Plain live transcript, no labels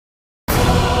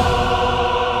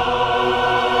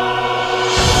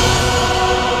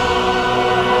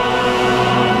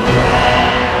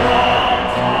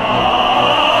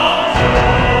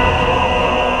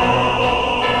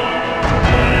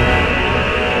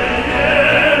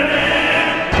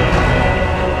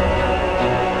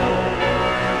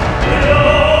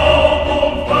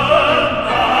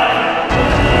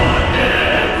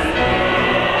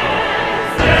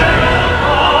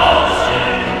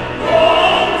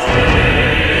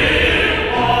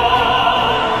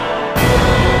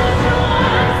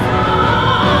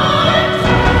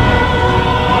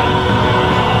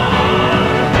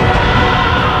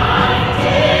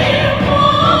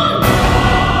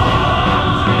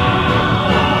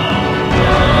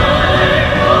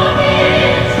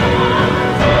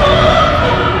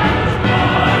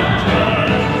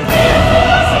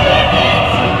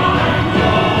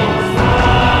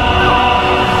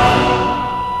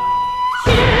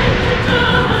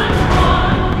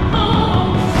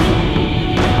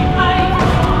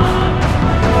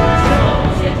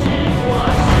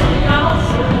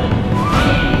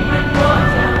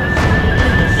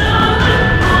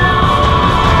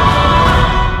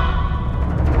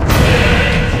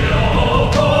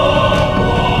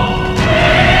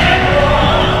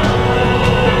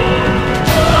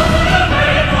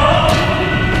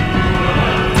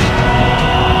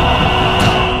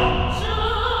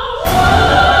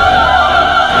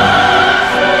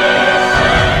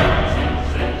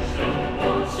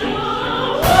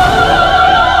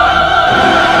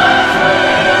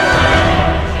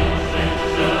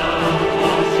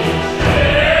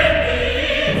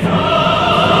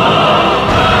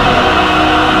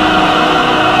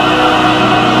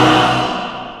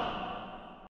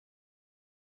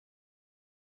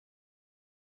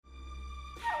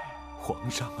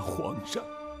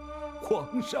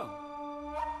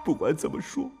不管怎么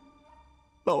说，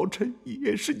老臣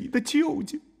也是你的舅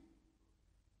舅。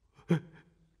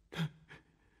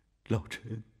老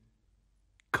臣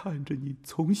看着你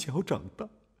从小长大，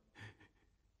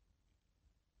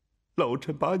老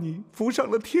臣把你扶上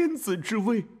了天子之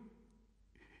位，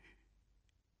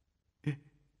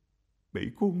没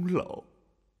功劳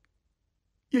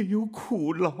也有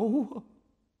苦劳啊！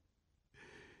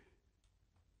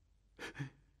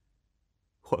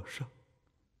皇上，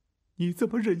你怎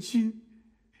么忍心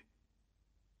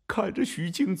看着许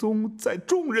敬宗在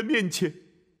众人面前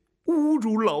侮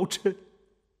辱老臣？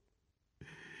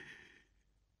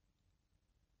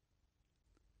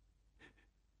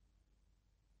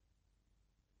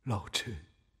老臣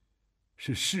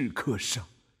是士客上，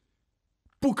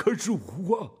不可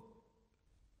辱啊！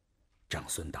长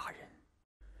孙大人，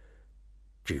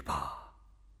只怕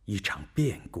一场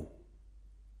变故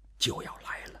就要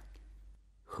来了。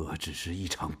何止是一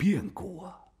场变故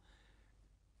啊！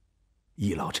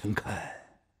依老臣看，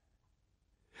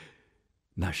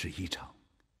那是一场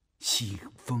腥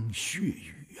风血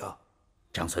雨啊！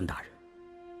长孙大人，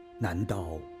难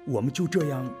道我们就这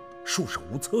样束手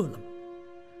无策了吗？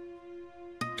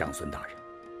长孙大人，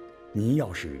您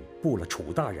要是步了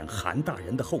楚大人、韩大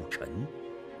人的后尘，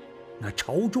那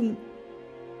朝中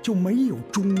就没有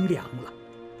忠良了。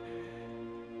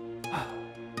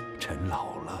臣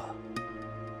老了，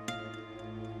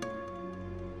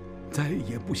再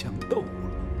也不想斗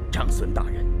了。长孙大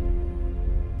人，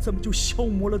怎么就消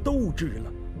磨了斗志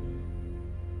了？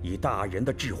以大人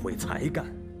的智慧才干，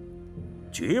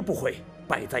绝不会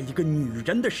败在一个女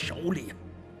人的手里呀！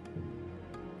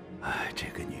这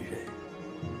个女人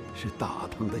是大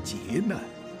唐的劫难，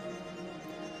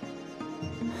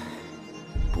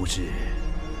不是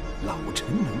老臣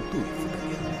能对付得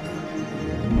了的。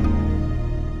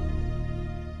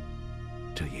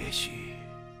这也许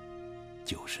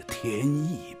就是天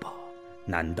意吧。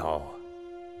难道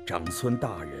长孙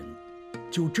大人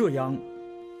就这样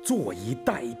坐以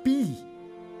待毙？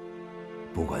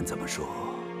不管怎么说，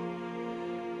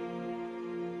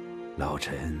老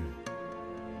臣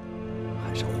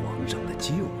还是皇上的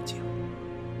舅舅。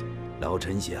老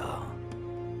臣想，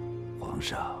皇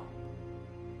上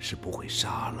是不会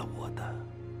杀了我的。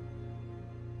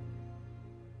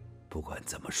不管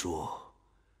怎么说，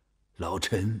老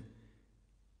臣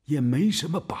也没什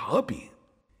么把柄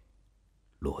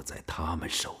落在他们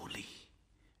手里。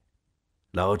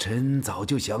老臣早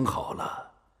就想好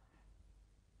了，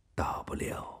大不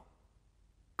了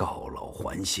告老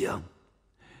还乡，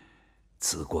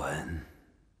辞官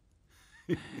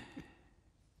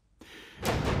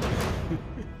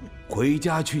回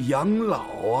家去养老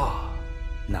啊！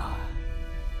那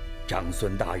长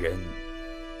孙大人，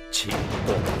请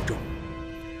多保重。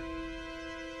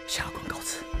下官告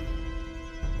辞。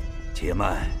且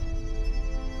慢。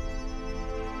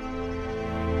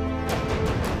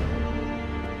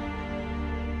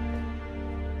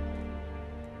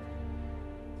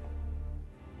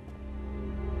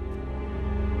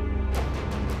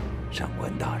上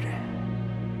官大人，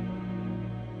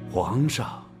皇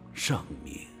上圣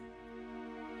明，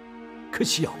可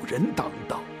小人当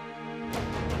道。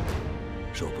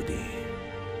说不定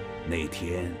那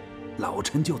天老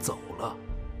臣就走了，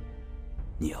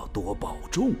你要多保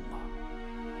重啊！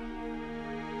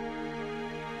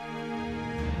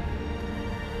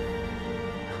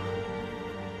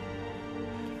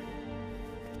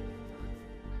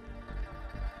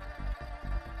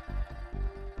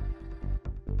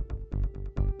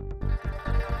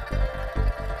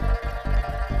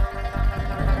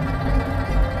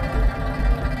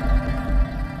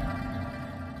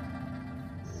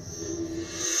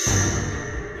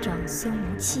长孙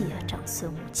无忌啊，长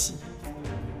孙无忌，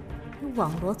你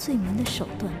网罗罪民的手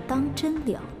段当真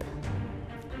了得！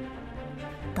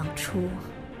当初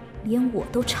连我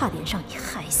都差点让你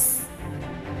害死。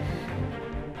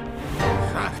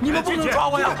你们不能抓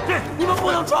我呀！你们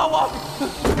不能抓我！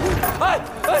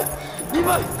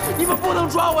你们不能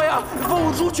抓我呀！放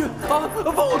我出去啊！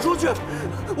放我出去！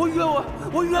我冤枉！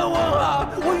我冤枉啊！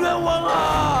我冤枉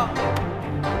啊！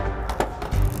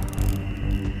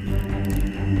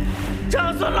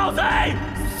长孙老贼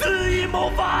肆意谋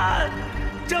反，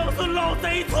长孙老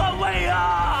贼篡位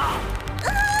啊！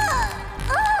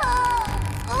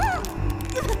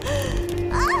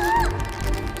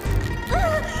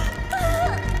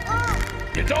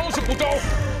你招是不招？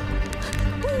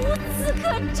无此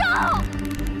可招！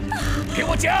给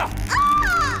我讲！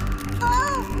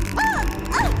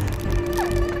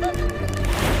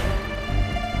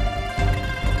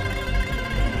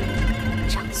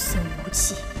长孙无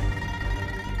忌，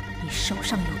你手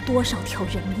上有多少条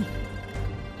人命？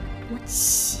我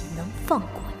请放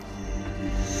过你。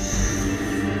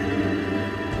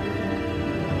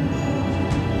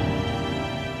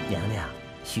娘娘，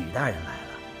许大人来了。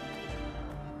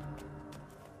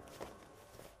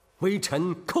微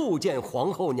臣叩见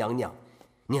皇后娘娘，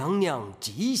娘娘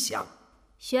吉祥。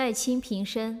徐爱卿平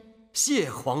身。谢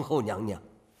皇后娘娘。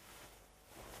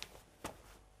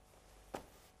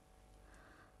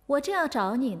我正要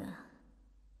找你呢。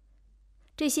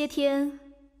这些天，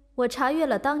我查阅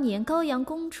了当年高阳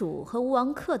公主和吴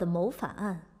王克的谋反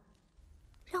案，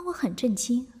让我很震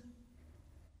惊。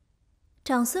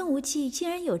长孙无忌竟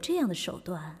然有这样的手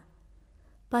段，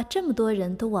把这么多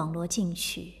人都网罗进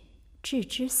去，置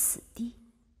之死地。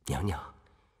娘娘，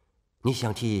你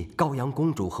想替高阳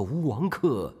公主和吴王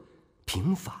克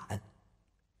平反？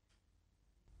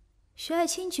徐爱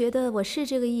卿觉得我是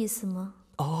这个意思吗？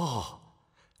哦，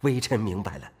微臣明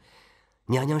白了，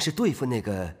娘娘是对付那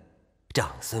个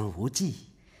长孙无忌。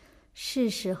是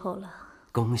时候了。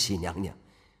恭喜娘娘，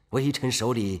微臣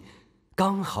手里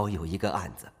刚好有一个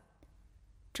案子。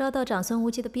抓到长孙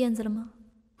无忌的辫子了吗？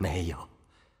没有。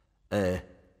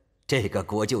这个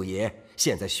国舅爷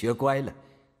现在学乖了，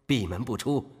闭门不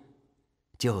出，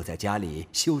就在家里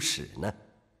修史呢。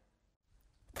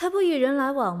他不与人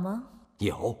来往吗？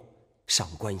有，上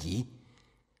官仪。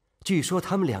据说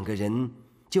他们两个人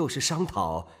就是商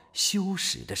讨修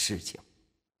史的事情。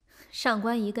上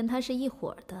官仪跟他是一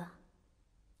伙的，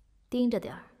盯着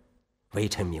点儿。微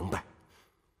臣明白。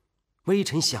微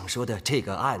臣想说的这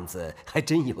个案子还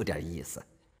真有点意思。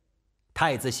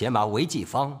太子贤马韦继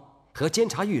方和监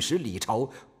察御史李朝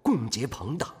共结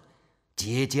朋党，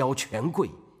结交权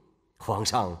贵，皇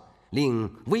上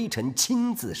令微臣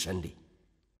亲自审理。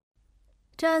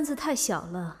这案子太小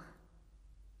了，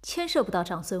牵涉不到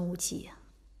长孙无忌呀。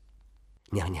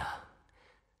娘娘，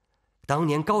当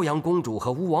年高阳公主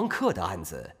和吴王克的案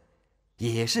子，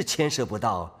也是牵涉不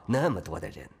到那么多的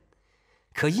人，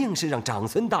可硬是让长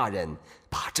孙大人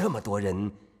把这么多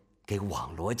人给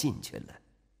网罗进去了。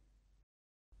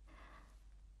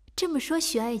这么说，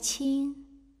许爱卿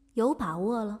有把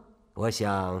握了？我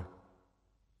想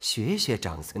学学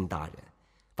长孙大人，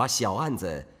把小案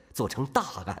子做成大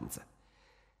案子，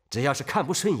只要是看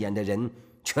不顺眼的人，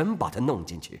全把他弄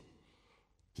进去，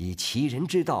以其人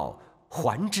之道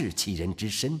还治其人之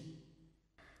身。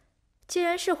既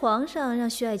然是皇上让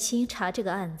徐爱卿查这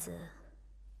个案子，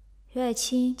徐爱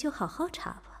卿就好好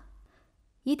查吧，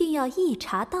一定要一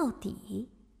查到底。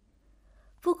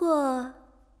不过，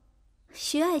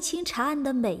徐爱卿查案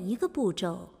的每一个步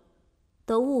骤，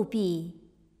都务必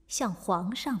向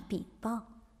皇上禀报。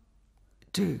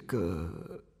这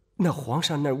个，那皇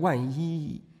上那万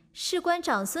一……事关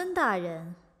长孙大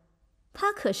人，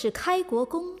他可是开国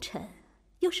功臣，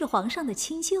又是皇上的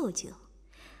亲舅舅，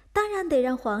当然得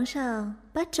让皇上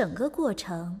把整个过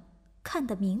程看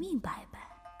得明明白白。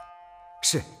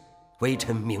是，微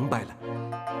臣明白了，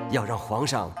要让皇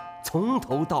上从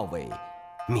头到尾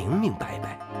明明白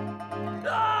白。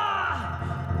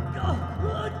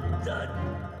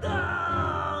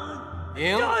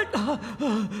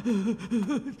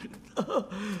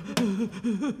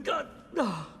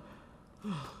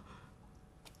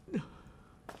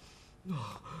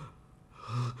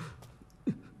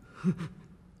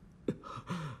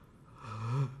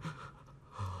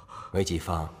韦继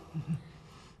方，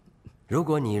如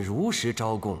果你如实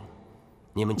招供，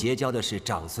你们结交的是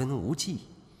长孙无忌，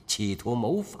企图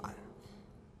谋反，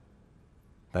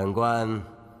本官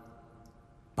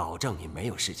保证你没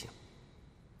有事情。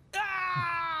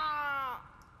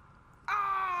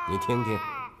你听听，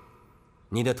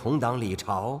你的同党李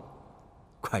朝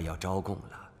快要招供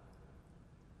了。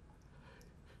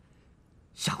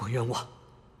下官冤枉，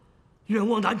冤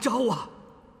枉难招啊！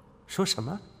说什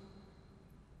么？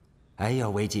哎呀，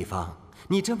韦继方，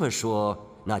你这么说，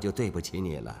那就对不起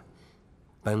你了，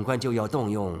本官就要动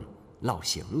用烙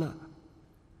刑了。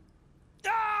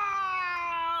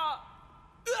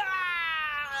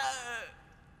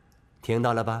听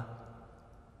到了吧？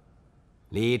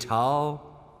李朝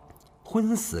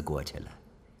昏死过去了，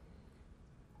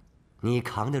你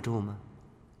扛得住吗？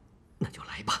那就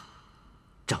来吧，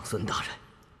长孙大人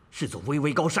是座巍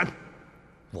巍高山，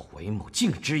我韦某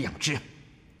敬之仰之。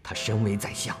他身为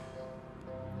宰相，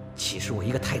岂是我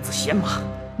一个太子贤马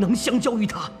能相较于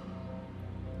他？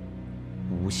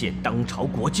诬陷当朝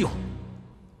国舅，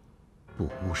不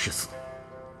诬是死，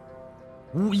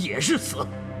诬也是死。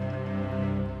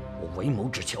我韦某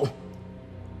只求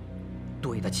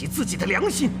对得起自己的良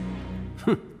心。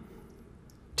哼，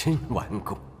真顽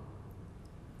固。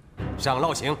上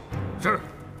烙刑。是。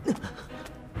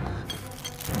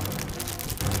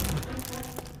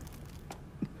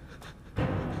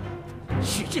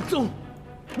许敬宗，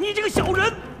你这个小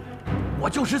人，我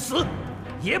就是死，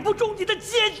也不中你的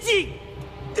奸计！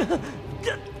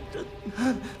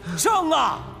上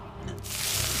啊！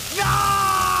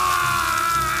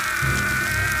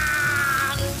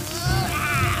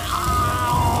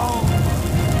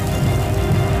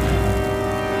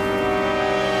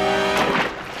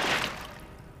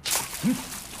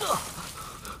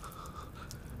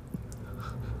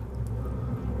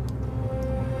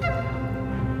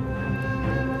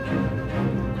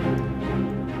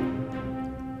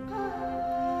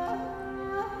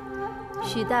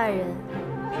许大人，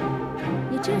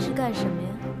你这是干什么呀？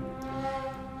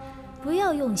不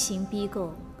要用刑逼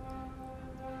供。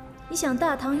你想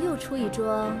大唐又出一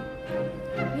桩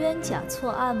冤假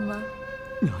错案吗？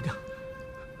娘娘，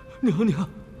娘娘，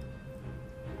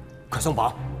快松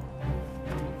绑！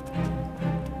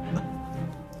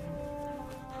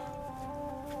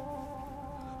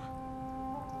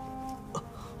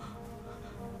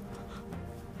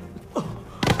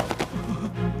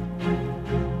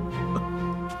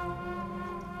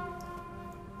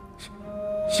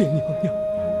谢娘娘，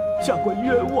下官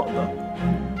冤枉啊！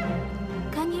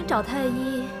赶紧找太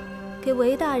医，给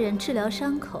韦大人治疗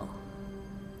伤口。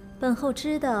本后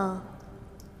知道，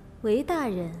韦大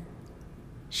人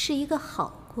是一个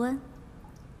好官。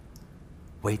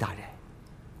韦大人，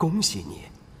恭喜你，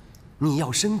你要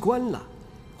升官了。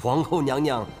皇后娘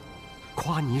娘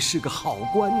夸你是个好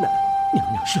官呢。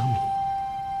娘娘圣明，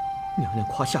娘娘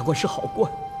夸下官是好官，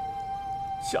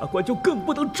下官就更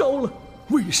不能招了。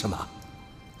为什么？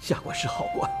下官是好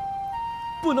官，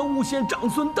不能诬陷长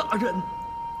孙大人。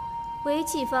韦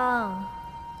继芳，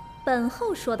本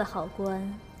后说的好官，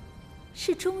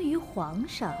是忠于皇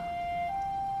上，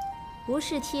不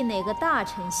是替哪个大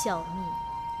臣效命。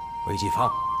韦继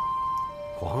芳，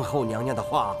皇后娘娘的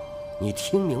话，你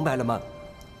听明白了吗？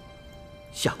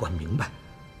下官明白。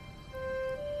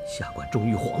下官忠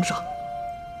于皇上，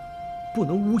不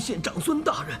能诬陷长孙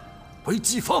大人。韦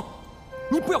继芳，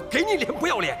你不要给你脸不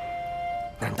要脸！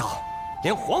难道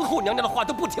连皇后娘娘的话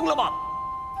都不听了吗？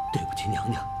对不起，娘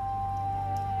娘，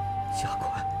下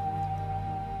官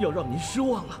要让您失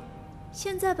望了。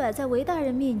现在摆在韦大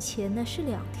人面前的是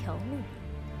两条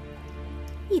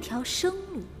路，一条生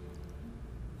路，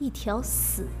一条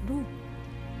死路。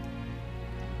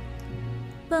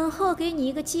本后给你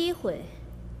一个机会，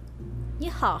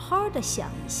你好好的想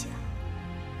一想。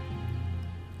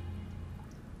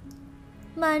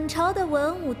满朝的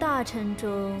文武大臣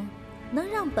中，能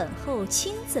让本后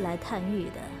亲自来探狱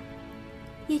的，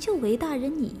也就韦大人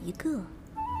你一个。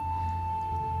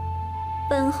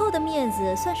本后的面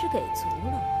子算是给足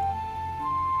了。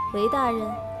韦大人，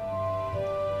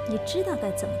你知道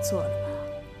该怎么做了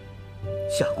吧？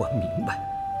下官明白。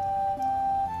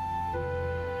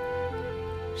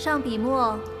上笔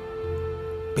墨。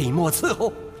笔墨伺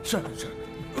候。是。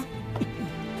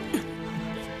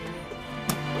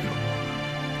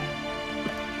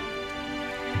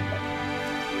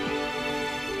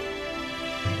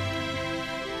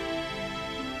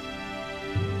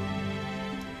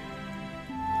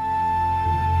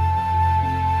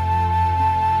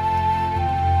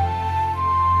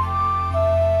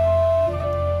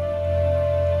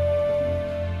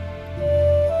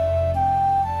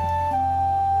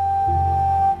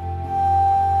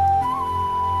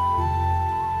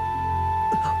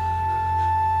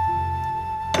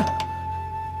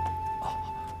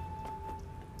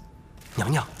娘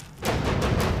娘，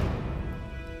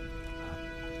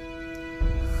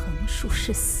横竖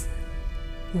是死，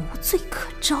无罪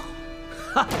可招。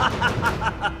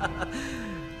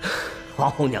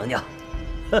皇后娘娘，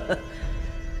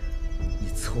你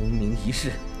聪明一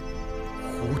世，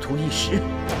糊涂一时。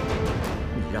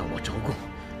你让我招供，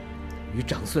与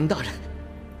长孙大人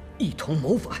一同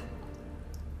谋反。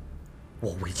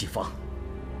我韦继芳，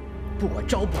不管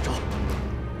招不招，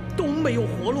都没有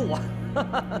活路啊！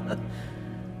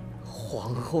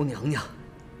皇后娘娘，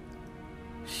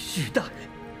许大人，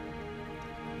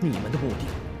你们的目的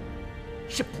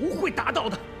是不会达到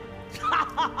的。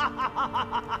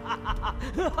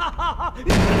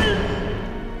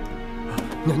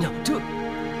娘娘，这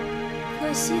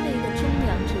可惜了一个忠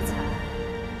良之才。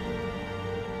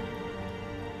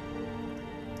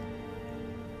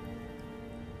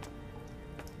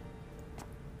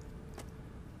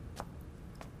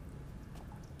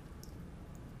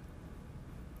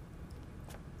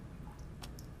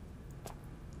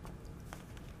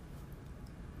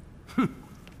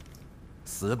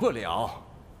死不了，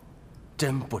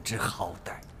真不知好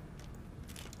歹。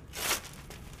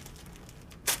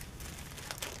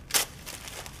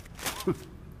哼！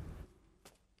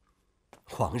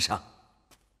皇上，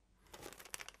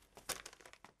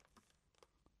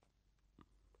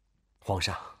皇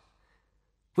上，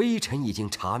微臣已经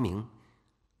查明，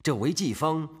这韦继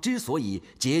方之所以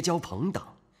结交朋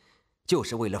党，就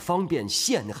是为了方便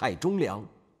陷害忠良，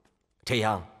这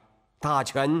样大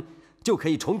权就可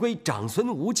以重归长孙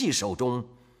无忌手中，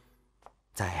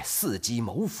再伺机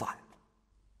谋反。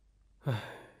唉，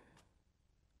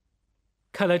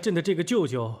看来朕的这个舅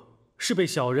舅是被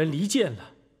小人离间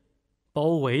了，包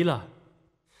围了。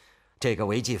这个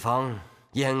韦继方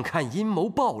眼看阴谋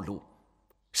暴露，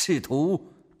试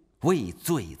图畏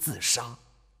罪自杀。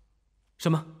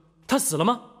什么？他死了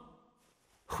吗？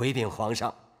回禀皇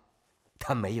上，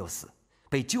他没有死，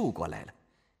被救过来了。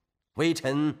微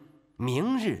臣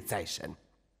明日再审。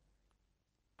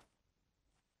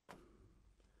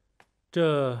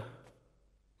这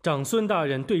长孙大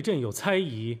人对朕有猜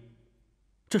疑，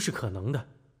这是可能的，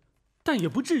但也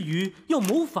不至于要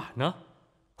谋反呢。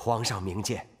皇上明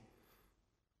鉴，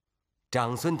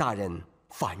长孙大人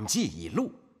反计已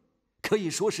露，可以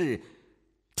说是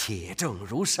铁证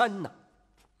如山呐。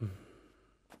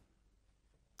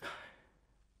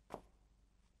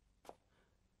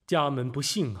家门不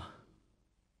幸啊！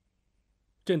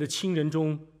朕的亲人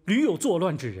中屡有作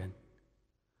乱之人，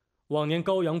往年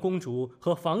高阳公主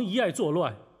和房遗爱作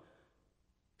乱，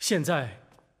现在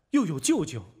又有舅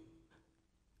舅，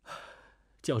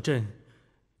叫朕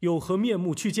有何面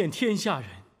目去见天下人？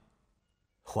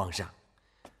皇上，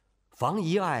房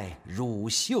遗爱乳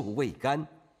臭未干，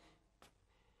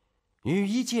与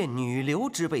一介女流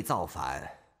之辈造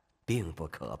反，并不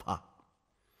可怕。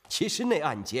其实那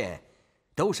案件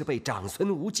都是被长孙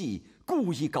无忌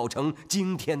故意搞成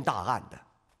惊天大案的。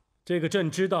这个朕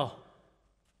知道，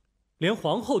连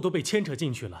皇后都被牵扯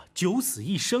进去了，九死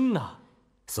一生啊！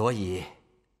所以，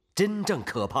真正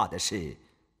可怕的是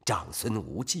长孙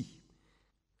无忌。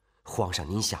皇上，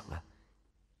您想啊，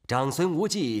长孙无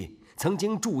忌曾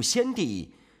经助先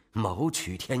帝谋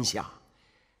取天下，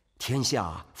天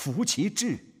下服其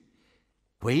志，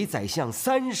为宰相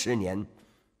30年，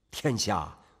天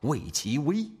下畏其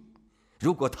威。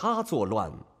如果他作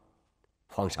乱，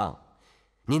皇上，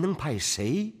您能派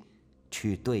谁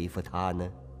去对付他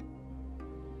呢？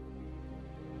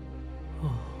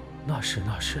哦，那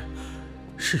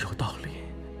是有道理。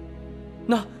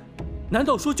那难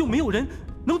道说就没有人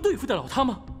能对付得了他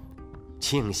吗？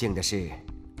庆幸的是，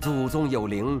祖宗有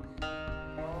灵，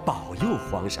保佑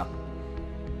皇上，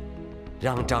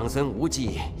让长孙无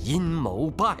忌阴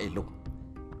谋败露。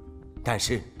但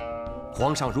是，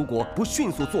皇上如果不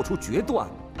迅速做出决断，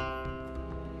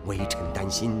微臣担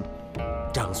心，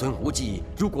长孙无忌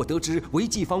如果得知韦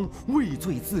继方畏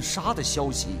罪自杀的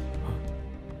消息，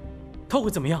他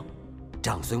会怎么样？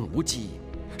长孙无忌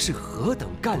是何等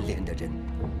干练的人，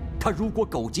他如果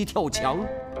狗急跳墙，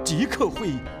即刻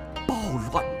会暴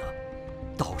乱呐，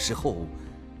到时候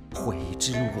悔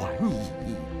之晚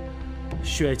矣。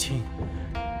薛爱卿，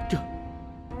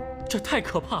这太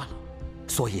可怕了。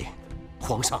所以，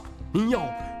皇上，您要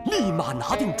立马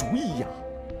拿定主意呀！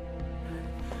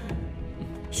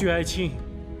薛爱卿，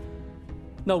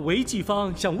那韦继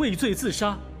方想畏罪自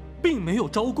杀，并没有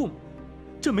招供，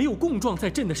这没有供状在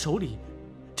朕的手里，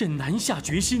朕难下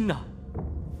决心呐。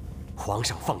皇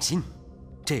上放心，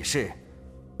这事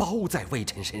包在微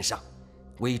臣身上，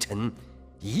微臣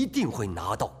一定会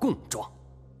拿到供状。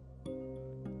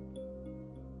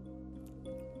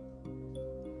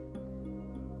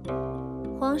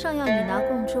皇上要你拿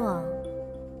供状，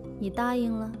你答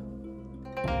应了？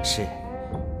是，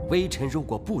微臣如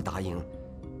果不答应，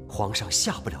皇上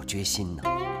下不了决心呢。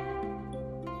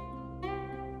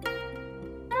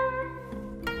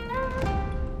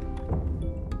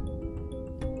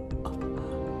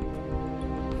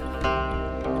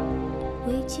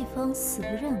韦继方死不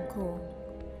认供，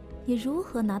你如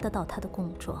何拿得到他的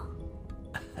供状？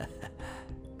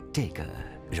这个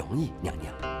容易，娘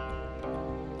娘。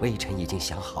微臣已经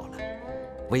想好了，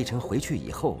微臣回去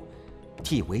以后，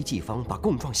替韦继方把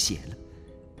供状写了，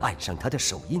按上他的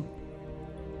手印。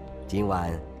今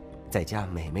晚在家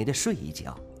美美的睡一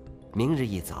觉，明日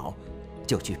一早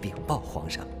就去禀报皇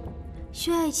上。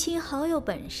薛爱卿好有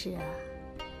本事啊！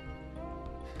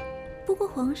不过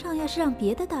皇上要是让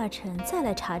别的大臣再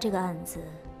来查这个案子，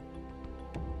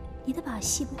你的把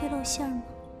戏不会露馅吗？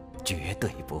绝对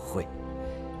不会，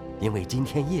因为今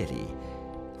天夜里，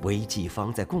韦继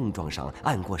方在供状上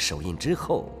按过手印之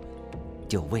后，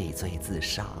就畏罪自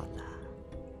杀了。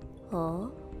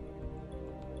哦，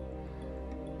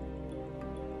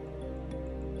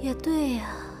也对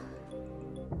呀。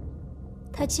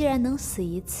他既然能死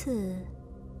一次，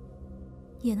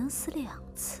也能死2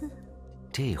次。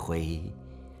这回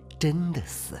真的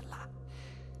死了，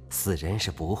死人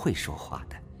是不会说话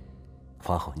的。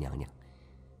皇后娘娘，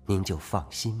您就放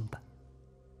心吧。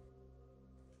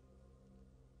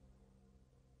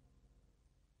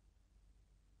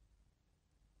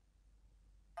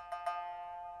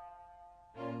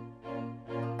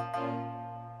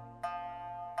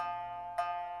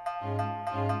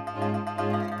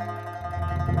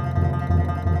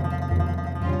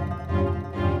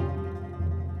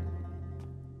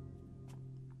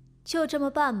就这么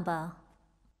办吧。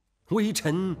微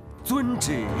臣遵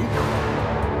旨。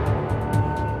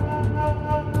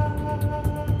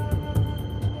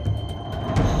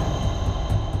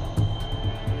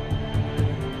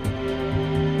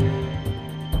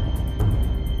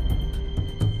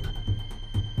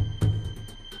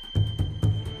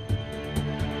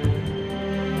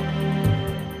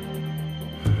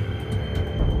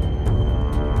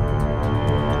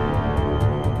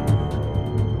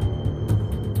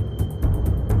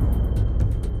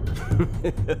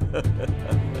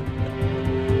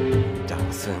长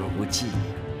孙无忌，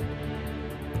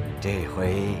这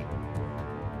回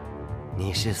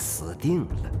你是死定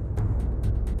了。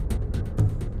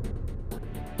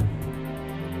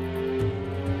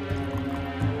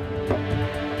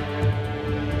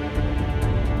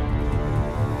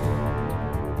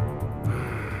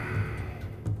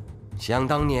想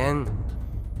当年，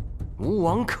吴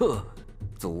王克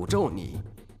诅咒你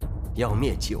要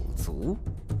灭九族。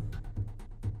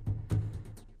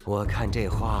我看这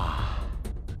话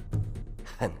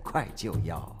很快就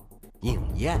要应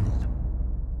验了。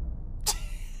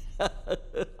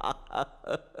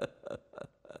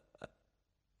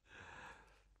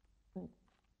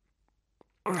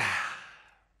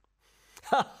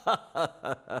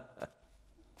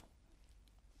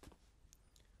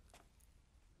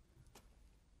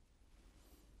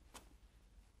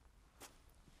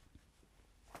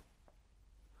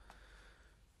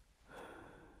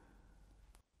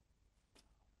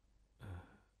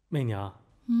媚娘，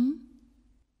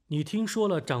你听说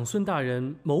了长孙大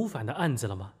人谋反的案子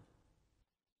了吗？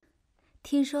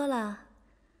听说了，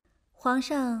皇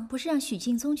上不是让许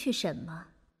敬宗去审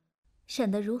吗？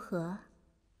审得如何？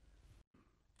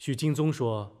许敬宗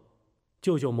说，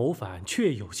舅舅谋反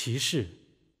确有其事。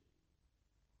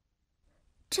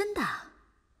真的？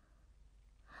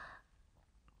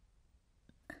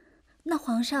那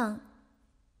皇上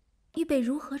预备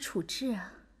如何处置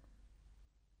啊？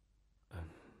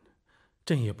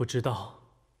朕也不知道。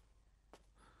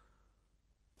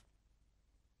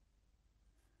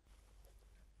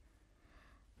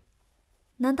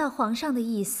难道皇上的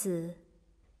意思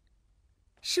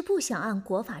是不想按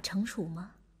国法惩处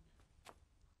吗？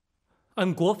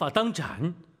按国法当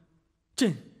斩，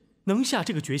朕能下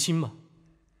这个决心吗？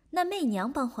那媚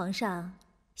娘帮皇上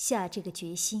下这个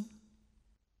决心。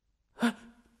啊，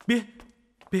别！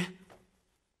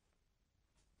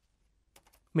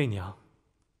媚娘，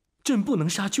朕不能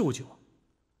杀舅舅。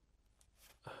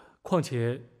况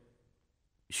且，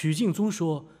许敬宗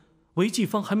说，韦继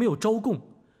方还没有招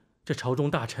供，这朝中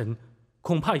大臣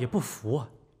恐怕也不服啊。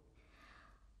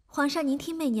皇上，您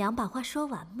听媚娘把话说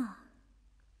完嘛。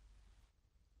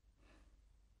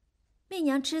媚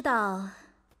娘知道，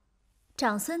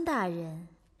长孙大人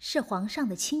是皇上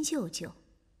的亲舅舅，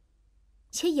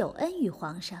且有恩于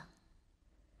皇上。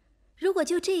如果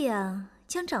就这样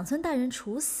将长孙大人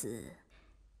处死，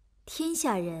天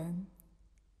下人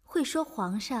会说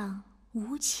皇上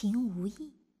无情无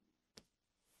义。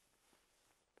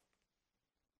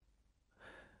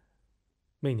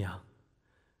媚娘，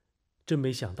真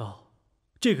没想到，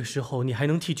这个时候你还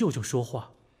能替舅舅说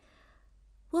话。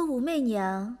我武媚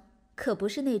娘可不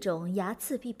是那种睚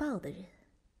眦必报的人，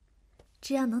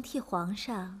只要能替皇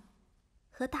上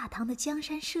和大唐的江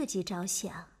山社稷着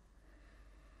想，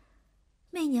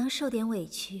媚娘受点委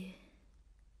屈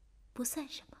不算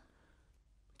什么。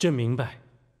朕明白，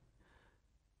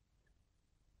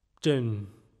朕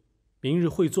明日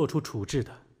会做出处置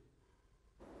的。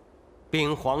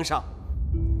禀皇上，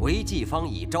韦继方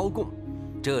已招供，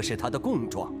这是他的供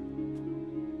状。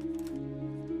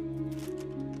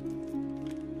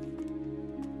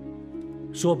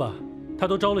说吧，他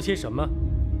都招了些什么？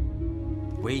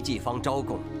韦继方招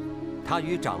供，他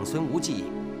与长孙无忌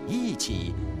一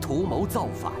起图谋造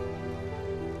反。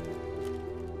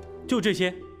就这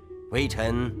些？微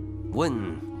臣问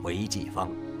韦继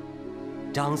方：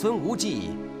长孙无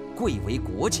忌贵为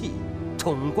国戚，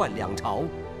统贯两朝，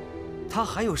他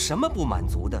还有什么不满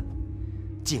足的？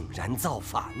竟然造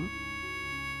反！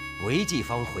韦继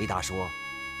方回答说：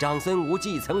长孙无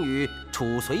忌曾与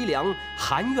褚遂良、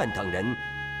韩苑等人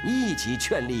一起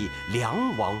劝立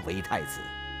梁王为太子，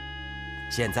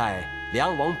现在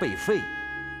梁王被废，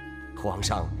皇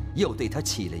上又对他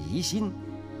起了疑心，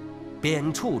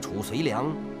贬黜褚遂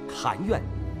良、韩苑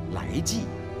来继，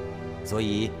所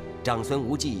以长孙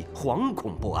无忌惶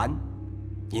恐不安，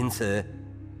因此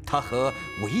他和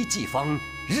韦继方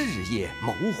日夜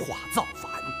谋划造反。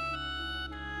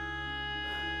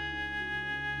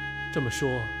这么说，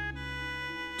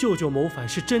舅舅谋反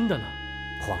是真的了。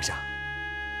皇上，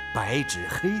白纸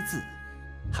黑字，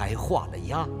还画了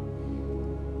押，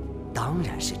当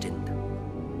然是真的。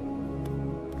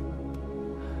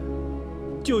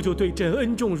舅舅对朕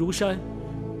恩重如山，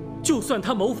就算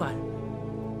他谋反，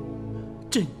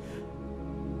朕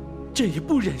也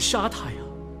不忍杀他呀。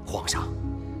皇上，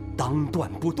当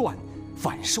断不断，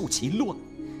反受其乱。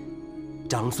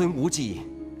长孙无忌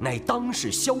乃当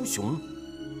世枭雄，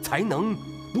才能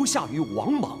不下于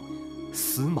王莽、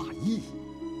司马懿。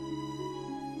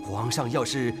皇上要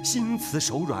是心慈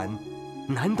手软，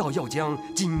难道要将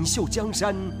锦绣江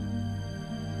山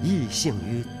易幸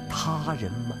于他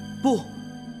人吗？不，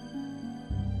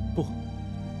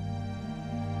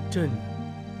朕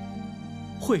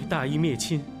会大义灭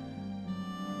亲。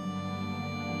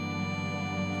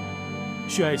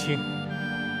薛爱卿，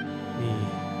你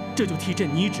这就替朕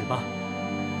拟旨吧。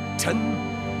臣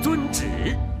遵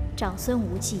旨。长孙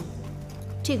无忌，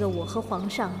这个我和皇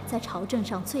上在朝政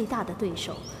上最大的对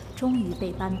手，终于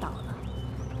被扳倒了。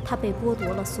他被剥夺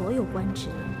了所有官职，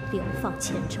流放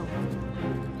千州。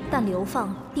但流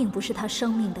放并不是他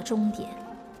生命的终点。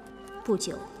不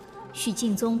久，许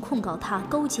敬宗控告他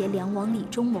勾结梁王李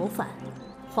忠谋反，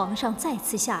皇上再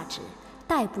次下旨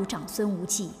逮捕长孙无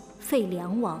忌，废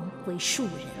梁王为庶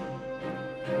人。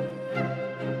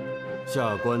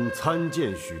下官参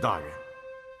见许大人。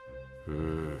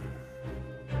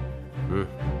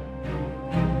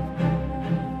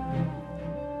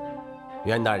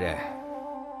袁大人，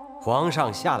皇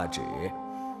上下了旨，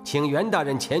请袁大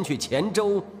人前去黔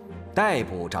州逮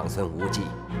捕长孙无忌，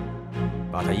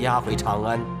把他押回长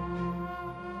安。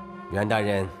袁大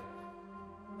人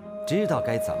知道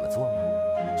该怎么做吗？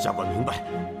下官明白。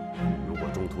如果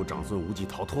中途长孙无忌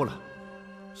逃脱了，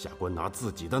下官拿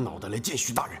自己的脑袋来见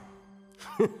许大人。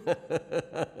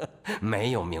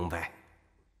没有明白。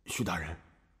许大人，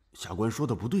下官说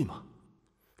的不对吗？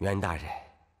袁大人，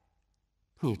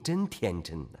你真天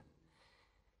真呢。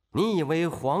你以为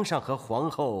皇上和皇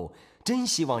后真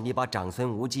希望你把长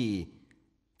孙无忌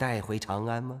带回长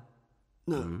安吗？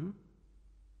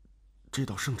这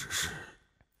道圣旨是……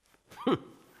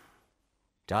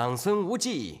长孙无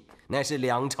忌乃是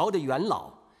两朝的元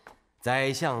老，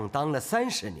宰相当了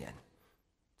30年，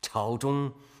朝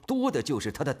中多的就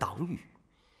是他的党羽。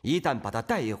一旦把他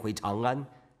带回长安，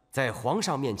在皇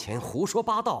上面前胡说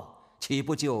八道，岂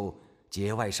不就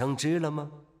节外生枝了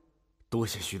吗？多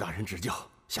谢许大人指教，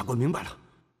下官明白了。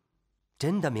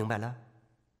真的明白了？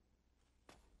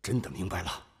真的明白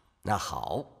了。那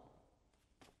好，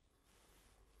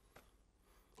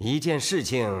一件事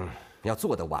情要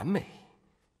做得完美，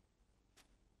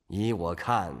依我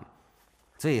看，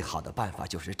最好的办法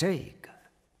就是这个。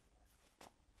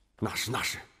那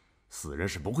是，死人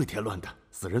是不会添乱的，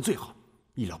死人最好，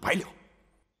一了百了。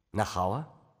那好啊，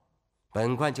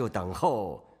本官就等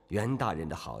候袁大人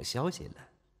的好消息了。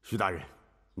许大人，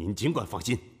您尽管放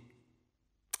心。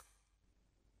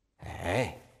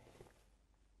哎，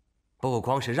不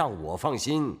光是让我放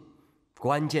心，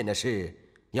关键的是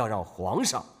要让皇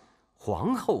上、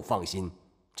皇后放心，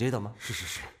知道吗？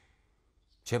是。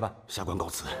去吧，下官告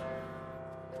辞。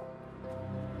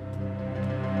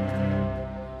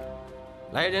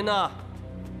来人呐！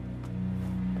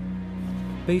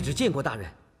卑职见过大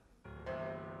人。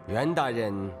袁大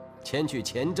人前去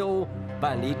黔州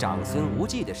办理长孙无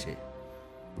忌的事，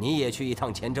你也去一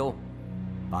趟黔州，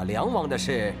把梁王的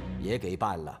事也给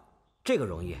办了。这个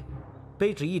容易，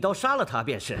卑职一刀杀了他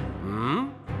便是。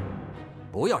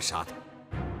不要杀他，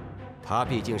他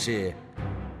毕竟是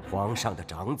皇上的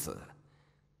长子。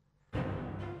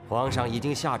皇上已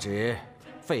经下旨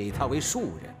废他为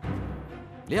庶人，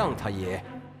谅他也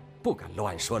不敢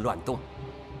乱说乱动。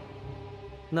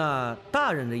那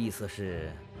大人的意思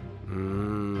是？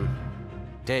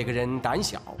这个人胆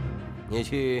小，你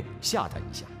去吓他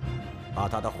一下，把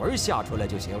他的魂吓出来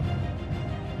就行，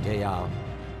这样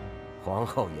皇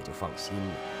后也就放心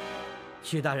了。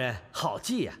许大人好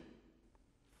计呀！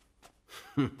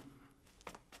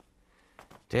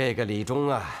这个李忠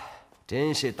啊，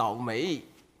真是倒霉。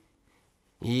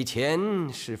以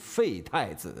前是废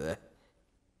太子，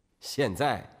现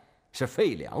在是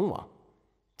废梁王，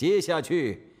接下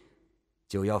去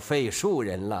就要废庶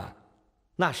人了。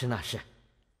那是，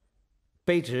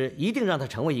卑职一定让他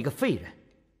成为一个废人。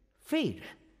废人？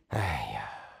哎呀，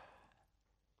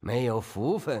没有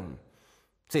福分，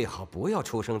最好不要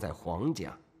出生在皇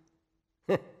家。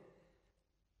哼，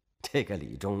这个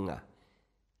李忠啊，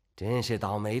真是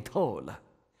倒霉透了，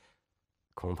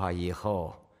恐怕以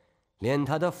后连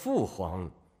他的父皇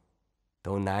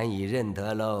都难以认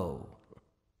得喽。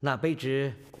那卑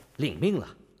职领命了。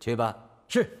去吧。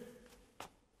是。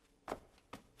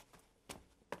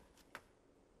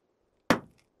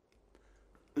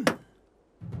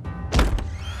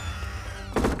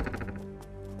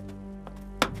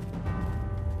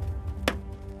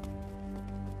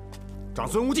长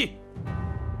孙无忌，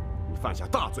你犯下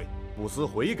大罪，不思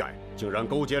悔改，竟然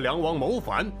勾结梁王谋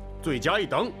反，罪加一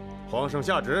等。皇上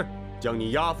下旨，将你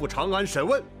押赴长安审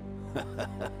问。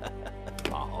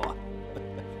好啊，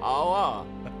好啊！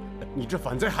你这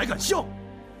反贼还敢笑？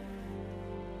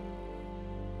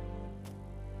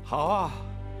好啊，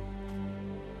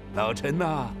老臣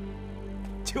呐，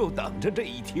就等着这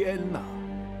一天呢。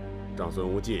长孙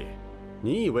无忌，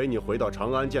你以为你回到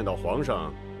长安见到皇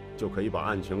上，就可以把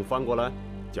案情翻过来，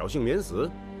侥幸免死？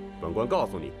本官告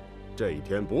诉你，这一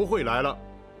天不会来了。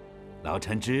老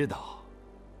臣知道，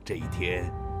这一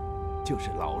天就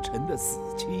是老臣的死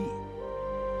期。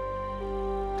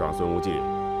长孙无忌，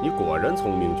你果然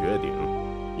聪明绝顶，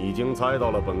已经猜到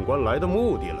了本官来的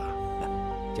目的了。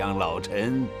将老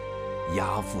臣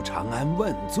押赴长安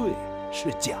问罪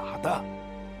是假的，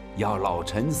要老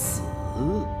臣死，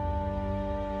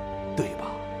对吧，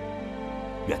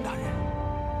袁大人？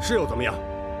是又怎么样？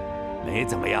没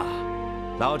怎么样，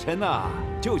老臣呐，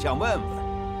就想问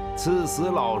问，赐死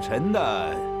老臣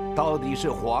的到底是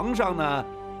皇上呢，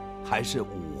还是武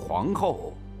皇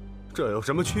后？这有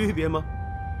什么区别吗？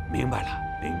明白了，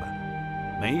明白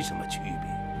了，没什么区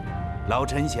别。老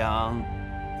臣想，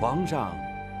皇上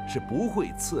是不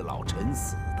会赐老臣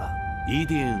死的，一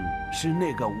定是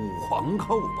那个武皇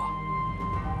后吧？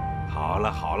好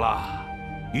了好了，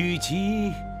与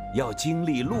其要经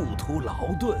历路途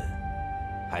劳顿，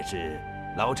还是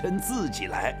老臣自己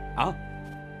来啊！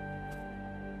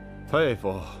佩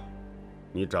服，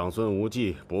你长孙无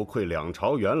忌不愧两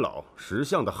朝元老，识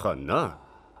相的很呢。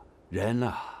人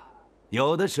啊，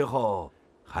有的时候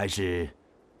还是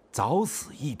早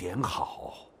死一点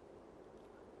好。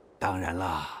当然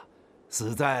啦，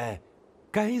死在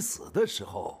该死的时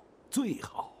候最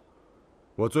好。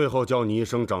我最后叫你一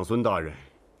声长孙大人，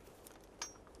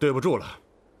对不住了，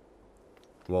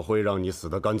我会让你死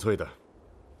得干脆的。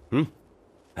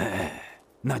哎，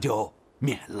那就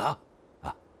免了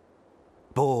啊，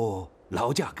不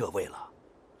劳驾各位了，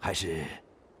还是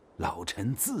老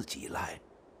臣自己来，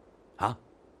啊？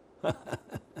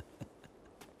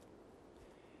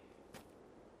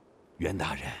袁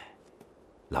大人，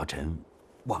老臣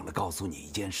忘了告诉你一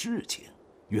件事情，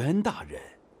袁大人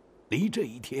离这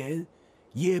一天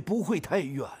也不会太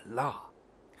远了。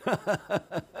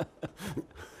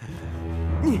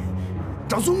你，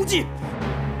长孙无忌！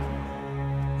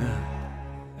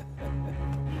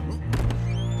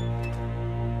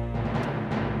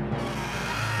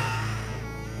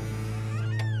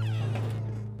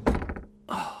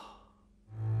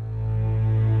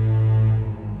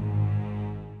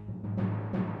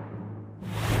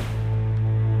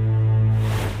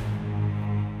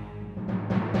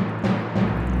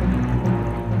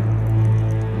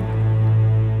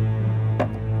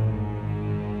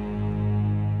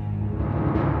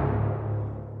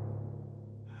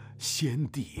先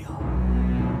帝啊，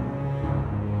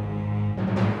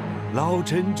老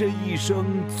臣这一生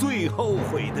最后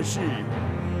悔的事，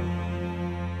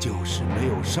就是没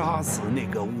有杀死那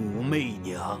个武媚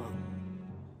娘，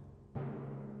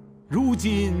如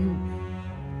今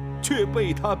却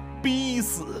被她逼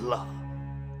死了。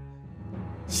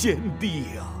先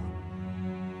帝啊，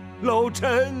老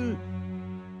臣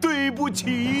对不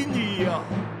起你呀！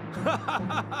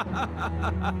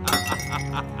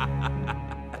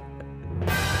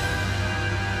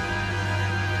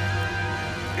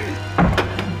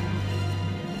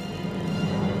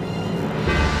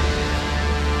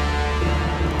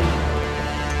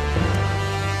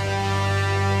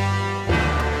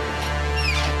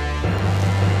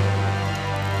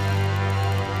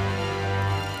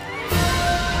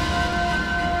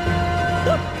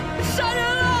杀人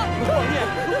了！王爷，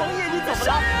王爷，你怎么了？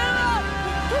杀人了！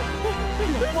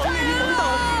王爷，你等等！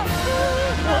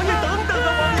王爷，等等啊，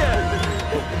王爷！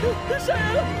杀人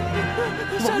了！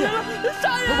杀人了！杀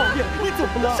人了！王爷，你怎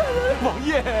么了？王爷，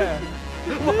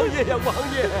王爷呀，王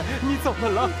爷，你怎么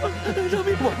了？饶命！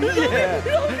王爷，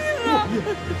饶命啊！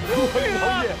王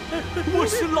爷，我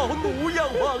是老奴呀，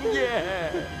王爷。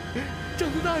长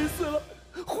孙大人死了，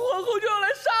皇后就要来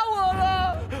杀我了。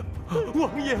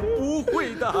王爷不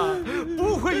会的，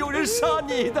不会有人杀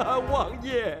你的，王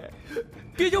爷。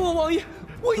别叫我王爷，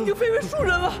我已经废为庶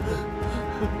人了。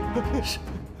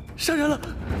杀人了！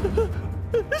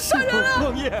杀人了！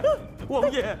王爷，王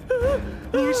爷，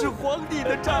您是皇帝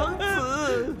的长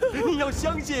子，你要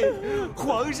相信，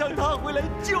皇上他会来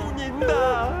救您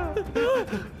的。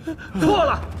错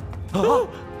了，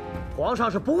皇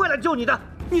上是不会来救你的。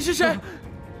你是谁？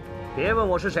别问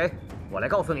我是谁，我来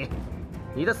告诉你，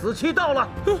你的死期到了。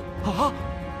啊！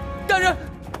大人，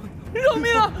饶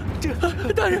命啊！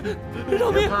大人，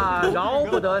饶命！怕饶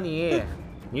不得你。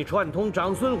你串通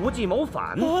长孙无忌谋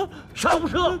反，杀无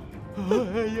赦！哎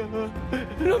呀，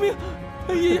饶命！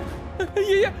爷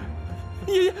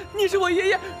爷，你是我爷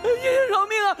爷，爷爷饶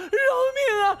命啊！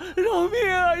饶命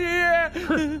啊！爷爷，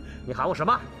你喊我什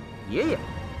么？爷爷？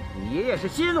你爷爷是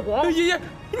先皇。爷爷，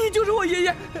你就是我爷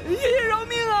爷，爷爷饶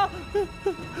命啊！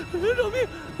饶命！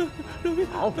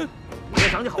好，爷爷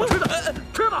赏你好吃的，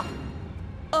吃吧。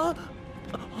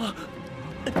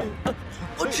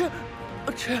我吃。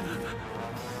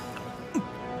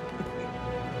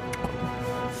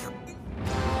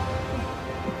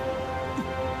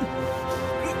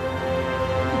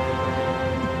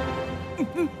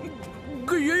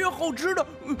给爷爷好吃的，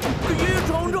给爷爷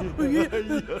尝尝。爷爷，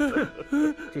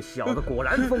这小子果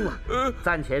然疯了，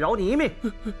暂且饶你一命。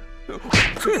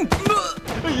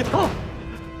哎呀，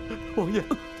王爷，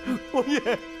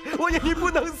你不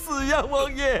能死呀！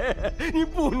王爷，你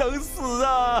不能死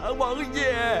啊！王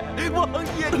爷，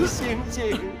你醒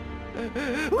醒！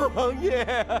王爷。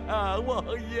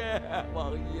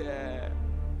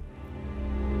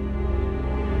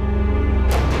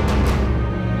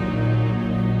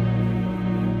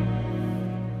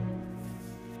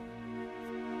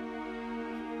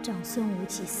长孙无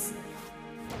忌死了，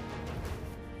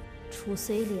褚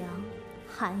遂良、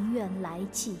韩愿、来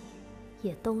济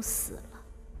也都死了。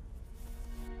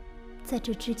在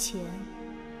这之前，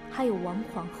还有王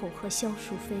皇后和萧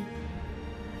淑妃，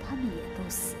他们也都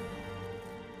死了。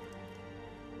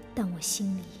但我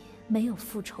心里没有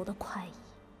复仇的快意。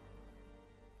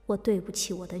我对不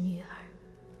起我的女儿，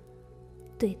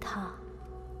对她，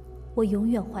我永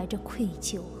远怀着愧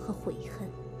疚和悔恨。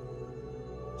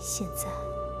现在，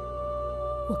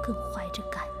我更怀着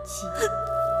感激。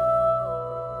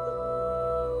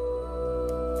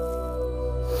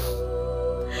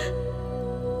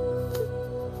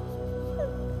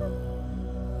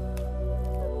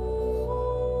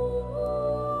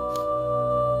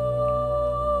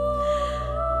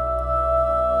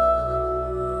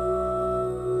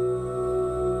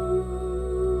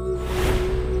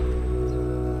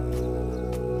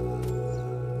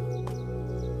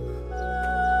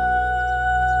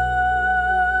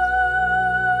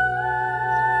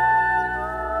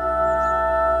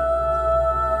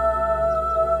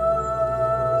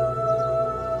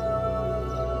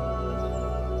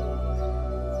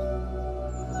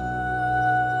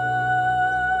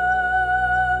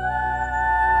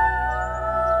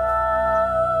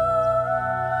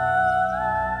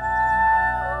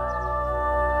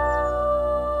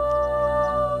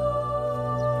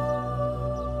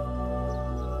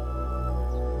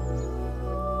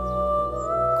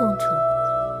公主，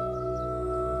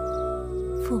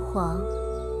父皇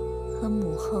和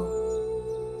母后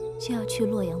就要去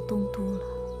洛阳东都了。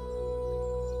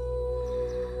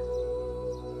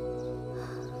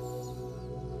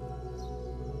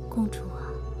公主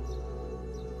啊，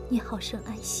你好生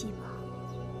安息吧。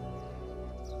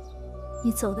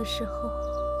你走的时候，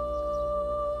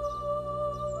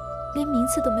连名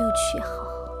字都没有取好。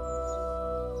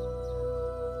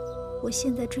我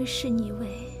现在追谥你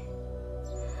为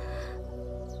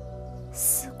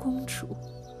公主，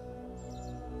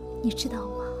你知道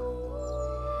吗？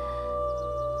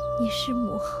你是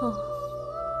母后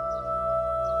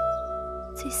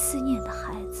最思念的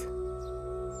孩子。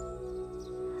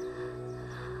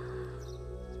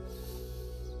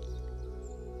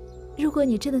如果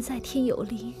你真的在天有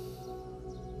灵，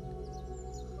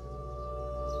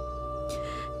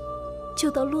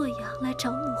就到洛阳来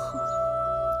找母后，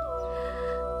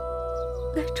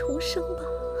来重生吧，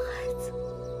孩子。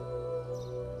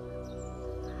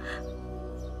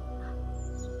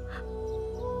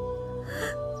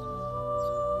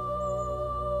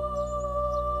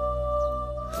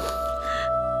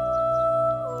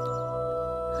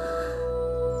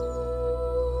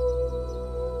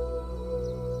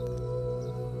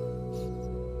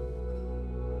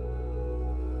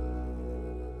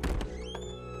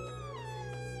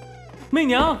媚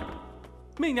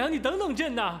娘，你等等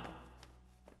朕呐！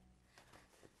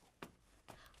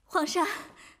皇上，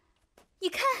你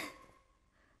看，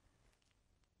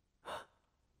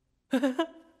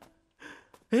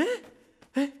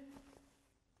哎，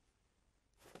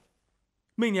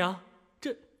媚娘，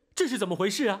这是怎么回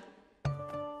事啊？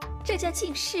这叫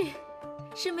进士，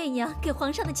是媚娘给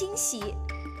皇上的惊喜。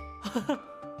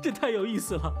这太有意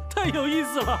思了，太有意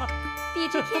思了！比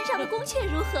这天上的宫阙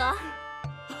如何？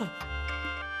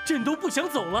朕都不想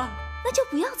走了。那就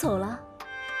不要走了。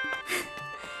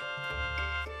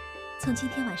从今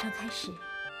天晚上开始，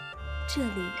这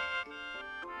里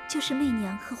就是媚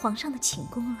娘和皇上的寝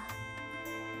宫了。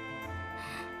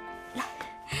来，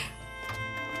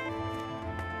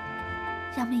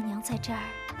让媚娘在这儿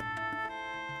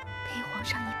皇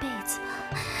上一辈子吧。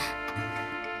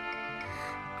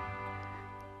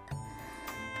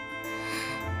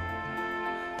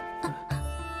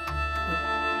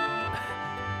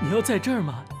你要在这儿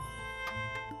吗？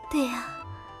对呀，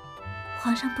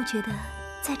皇上不觉得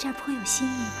在这儿颇有新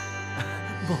意吗？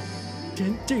不，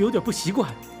这有点不习惯。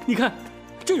你看，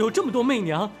这有这么多媚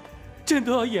娘，朕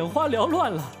都要眼花缭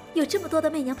乱了。有这么多的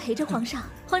媚娘陪着皇上，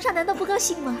皇上难道不高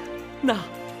兴吗？那，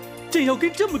朕要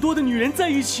跟这么多的女人在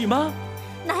一起吗？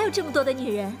哪有这么多的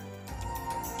女人？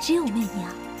只有媚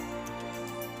娘。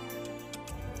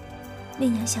媚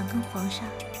娘想跟皇上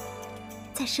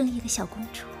再生一个小公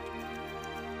主，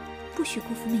不许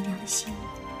辜负媚娘的心意。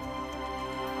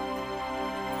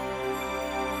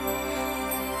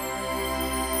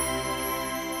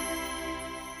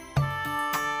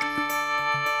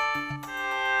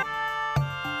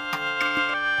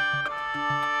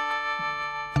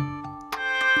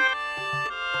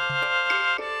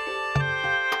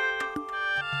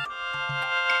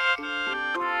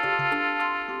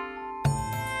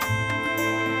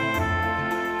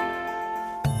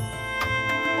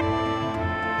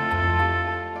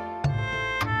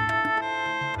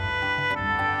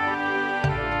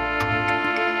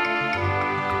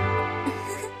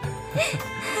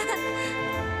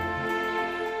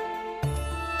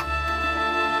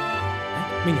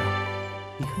媚娘，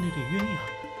你看这对鸳鸯。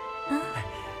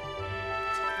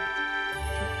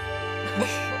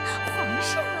皇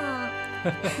上，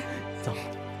走，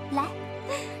来。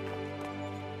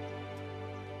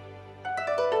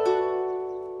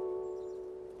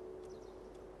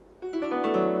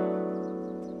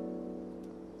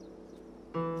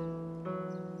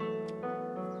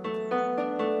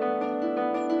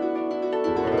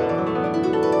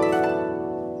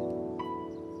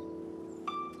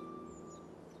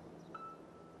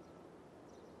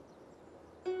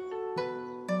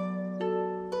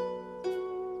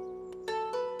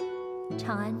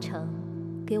长安城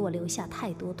给我留下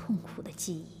太多痛苦的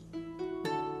记忆。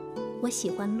我喜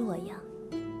欢洛阳，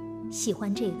喜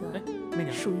欢这个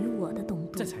属于我的东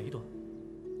都。再采一朵。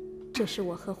这是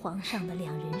我和皇上的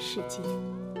两人世界，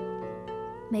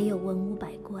没有文武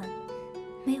百官，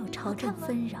没有朝政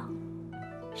纷扰，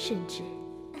甚至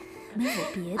没有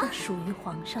别的属于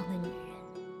皇上的女人。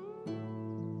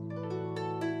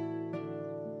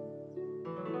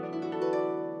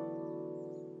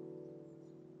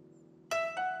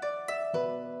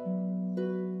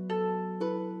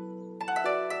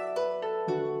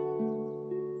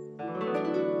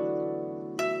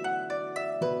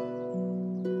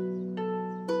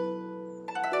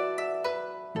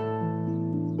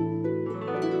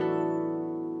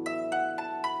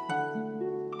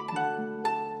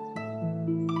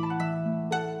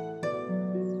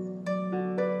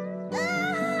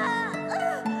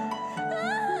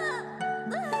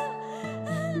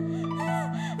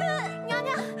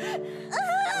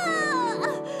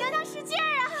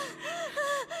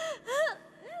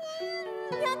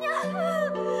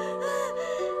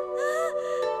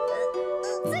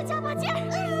再加把劲儿！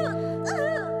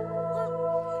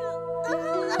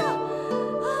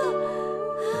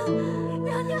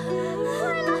娘娘，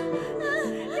坏了！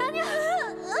娘娘！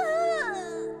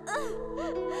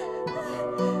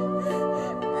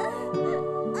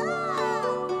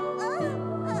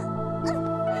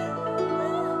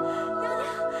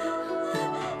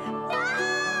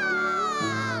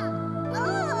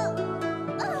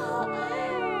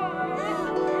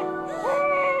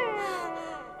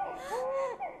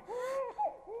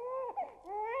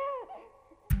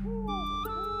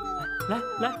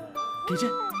来，给朕，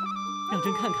让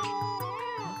朕看看。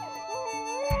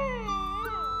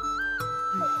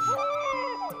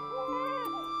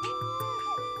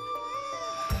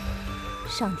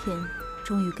上天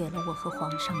终于给了我和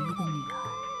皇上一个女儿，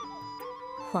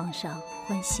皇上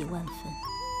欢喜万分，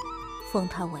封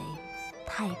她为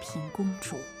太平公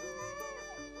主。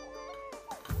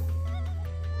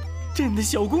朕的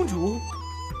小公主，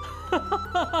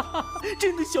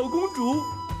朕的小公主。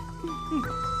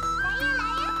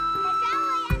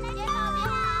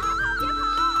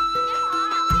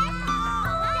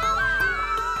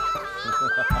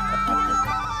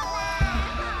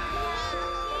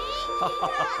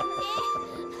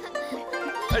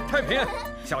哎，太平，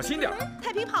小心点！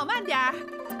太平跑慢点儿，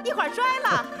一会儿摔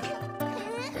了。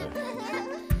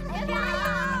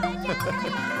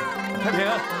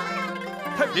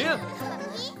太平，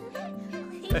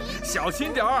小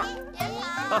心点儿！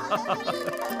啊！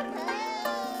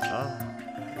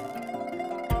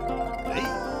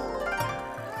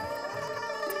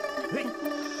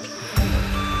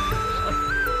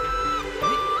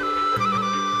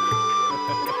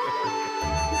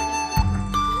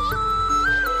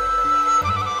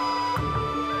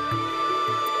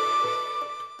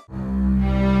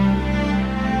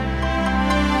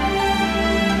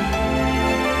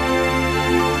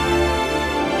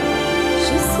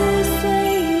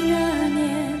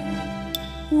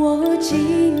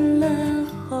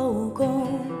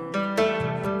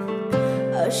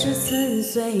 24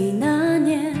岁那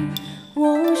年，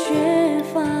我学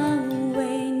法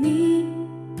为尼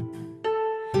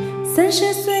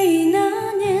；30岁那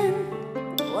年，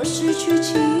我失去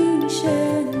亲生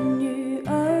女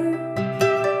儿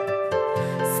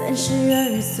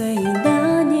；32岁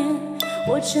那年，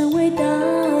我成为大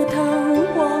唐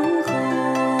皇后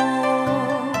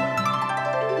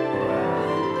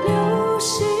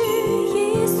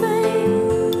；61岁，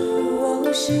我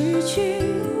失去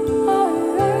儿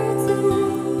子，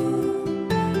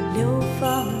流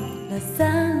放了3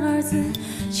儿子，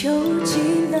囚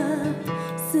禁了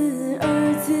4儿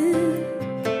子。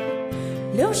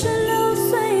66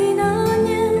岁那年，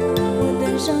我登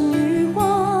上玉皇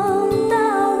大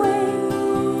位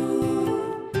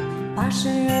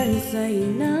；82岁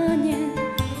那年，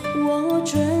我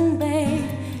准备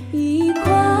一块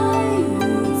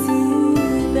字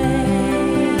碑，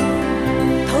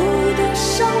头的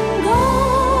伤口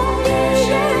也是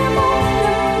梦魇，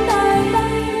带来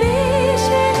碧血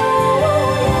的无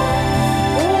言，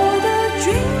我的君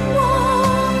王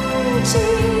几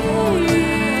日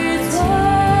存？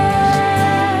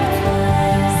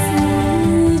四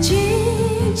季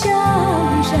江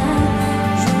山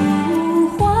如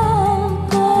画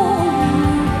工，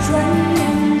转眼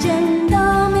间大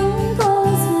明公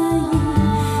子已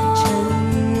成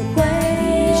灰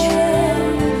烬，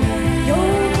又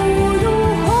不如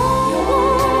轰轰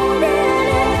烈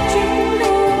烈君临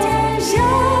天下，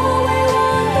为我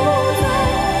独醉，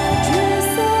绝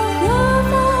色何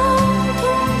妨同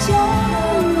江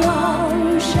浪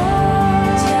上，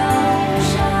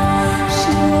舍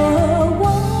我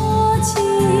其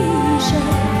身，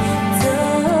则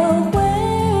会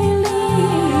黎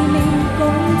明共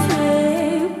摧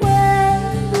毁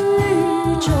绿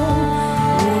洲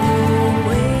无悔。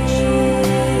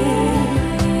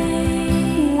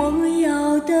我要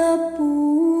的不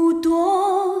多，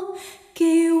给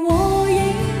我一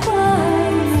块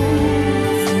字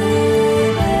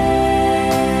碑。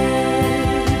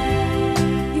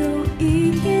有一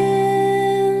天，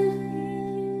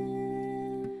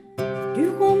玉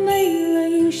皇没了，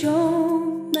英雄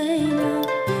没了，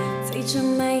贼臣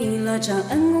没了，长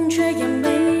安宫却也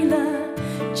没了，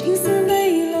金丝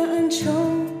没了，恩仇